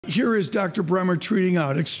Here is Dr. Bremmer tweeting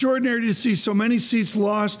out, extraordinary to see so many seats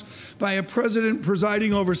lost by a president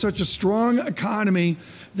presiding over such a strong economy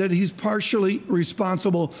that he's partially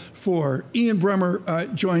responsible for. Ian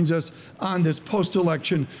Bremmer joins us on this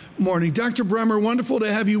post-election morning. Dr. Bremmer, wonderful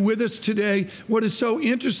to have you with us today. What is so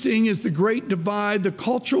interesting is the great divide, the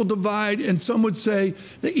cultural divide, and some would say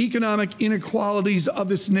the economic inequalities of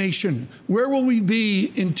this nation. Where will we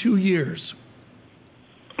be in 2 years?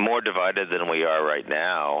 More divided than we are right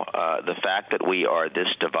now. The fact that we are this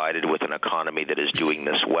divided with an economy that is doing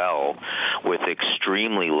this well, with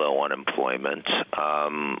extremely low unemployment,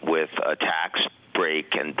 with a tax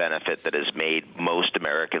break and benefit that has made most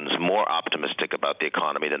Americans more optimistic about the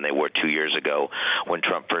economy than they were 2 years ago when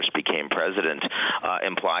Trump first became president,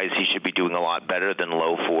 implies he should be doing a lot better than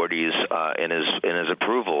low 40s in his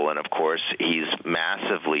approval. And of course, he's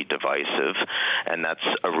massively divisive, and that's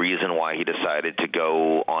a reason why he decided to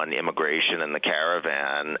go on immigration and the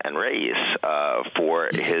caravan and race for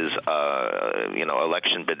his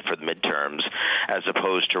election bid for the midterms, as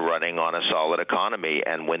opposed to running on a solid economy.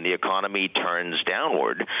 And when the economy turns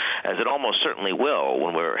downward, as it almost certainly will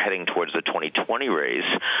when we're heading towards the 2020 race,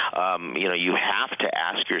 you have to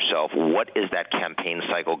ask yourself, what is that campaign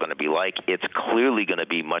cycle going to be like? It's clearly going to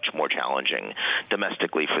be much more challenging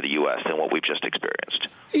domestically for the U.S. than what we've just experienced.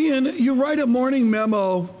 Ian, you write a morning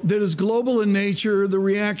memo that is global in nature, the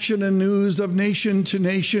reaction and news of nation to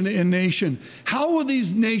nation and nation. How will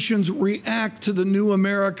these nations react to the new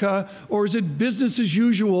America, or is it business as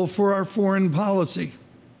usual for our foreign policy?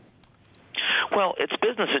 Well, it's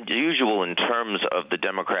business as usual in terms of the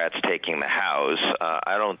Democrats taking the House.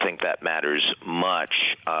 I don't think that matters much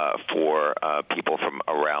for people from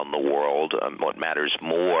around the world. What matters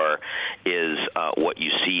more is what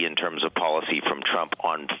you see in terms of policy from Trump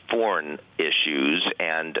on foreign issues,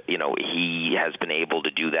 and he has been able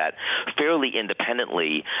to do that fairly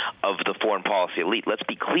independently of the foreign policy elite. Let's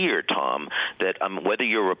be clear, Tom, that whether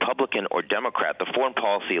you're Republican or Democrat, the foreign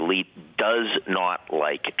policy elite does not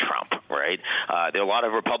like Trump, right? There are a lot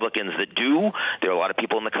of Republicans that do. There are a lot of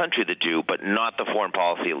people in the country that do, but not the foreign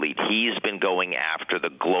policy elite. He's been going after the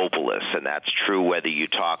globalists, and that's true whether you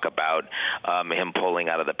talk about him pulling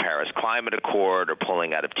out of the Paris Climate Accord or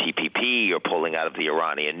pulling out of TPP or pulling out of the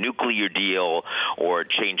Iranian nuclear deal or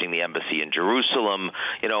changing the embassy in Jerusalem,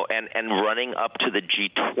 and running up to the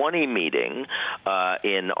G20 meeting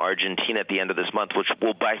in Argentina at the end of this month, which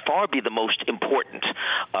will by far be the most important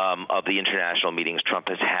of the international meetings Trump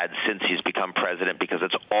has had since he's become president, because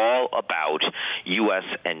it's all about U.S.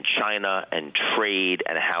 and China and trade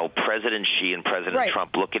and how President Xi and President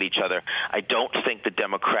Trump look at each other. I don't think the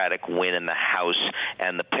Democratic win in the House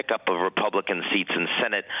and the pickup of Republican seats in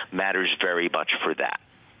Senate matters very much for that.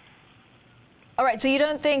 All right, so you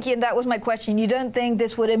don't think, and that was my question, you don't think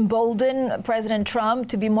this would embolden President Trump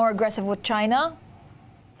to be more aggressive with China?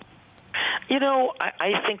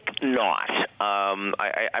 I think not.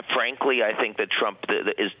 Frankly, I think that Trump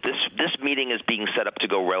this meeting is being set up to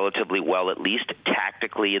go relatively well, at least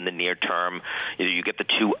tactically in the near term. You get the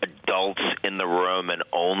two adults in the room, and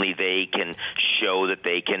only they can show that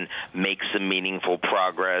they can make some meaningful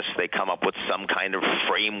progress. They come up with some kind of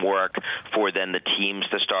framework for then the teams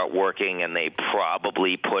to start working, and they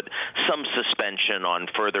probably put some suspension on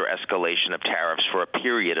further escalation of tariffs for a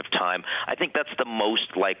period of time. I think that's the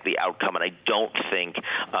most likely outcome, and I don't think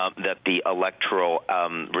that the electoral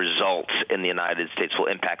results in the United States will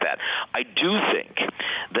impact that. I do think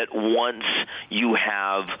that once you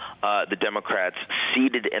have the Democrats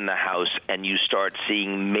seated in the House and you start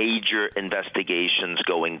seeing major investigations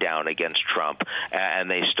going down against Trump, and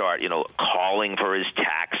they start, calling for his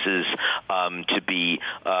taxes to be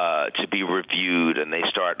reviewed, and they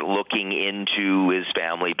start looking into his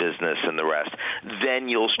family business and the rest, then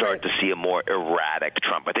you'll start to see a more erratic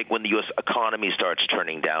Trump. I think when the U.S. economy starts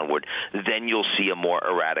turning downward, then you'll see a more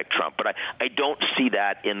erratic Trump. But I don't see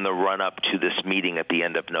that in the run-up to this meeting at the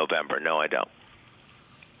end of November. No, I don't.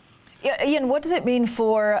 Yeah, Ian, what does it mean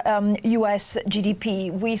for U.S.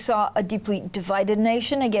 GDP? We saw a deeply divided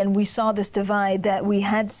nation. Again, we saw this divide that we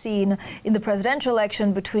had seen in the presidential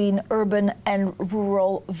election between urban and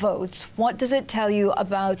rural votes. What does it tell you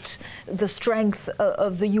about the strength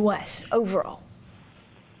of the U.S. overall?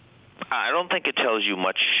 I don't think it tells you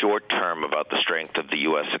much short-term about the strength of the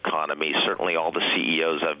U.S. economy. Certainly all the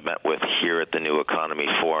CEOs I've met with here at the New Economy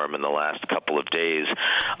Forum in the last couple of days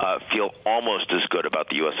feel almost as good about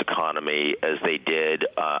the U.S. economy as they did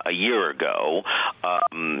a year ago.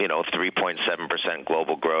 3.7%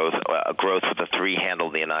 global growth, growth with a 3 handle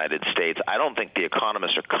in the United States. I don't think the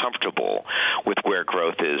economists are comfortable with where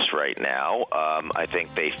growth is right now. I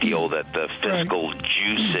think they feel that the fiscal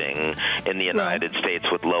juicing in the United States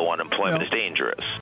with low unemployment is dangerous.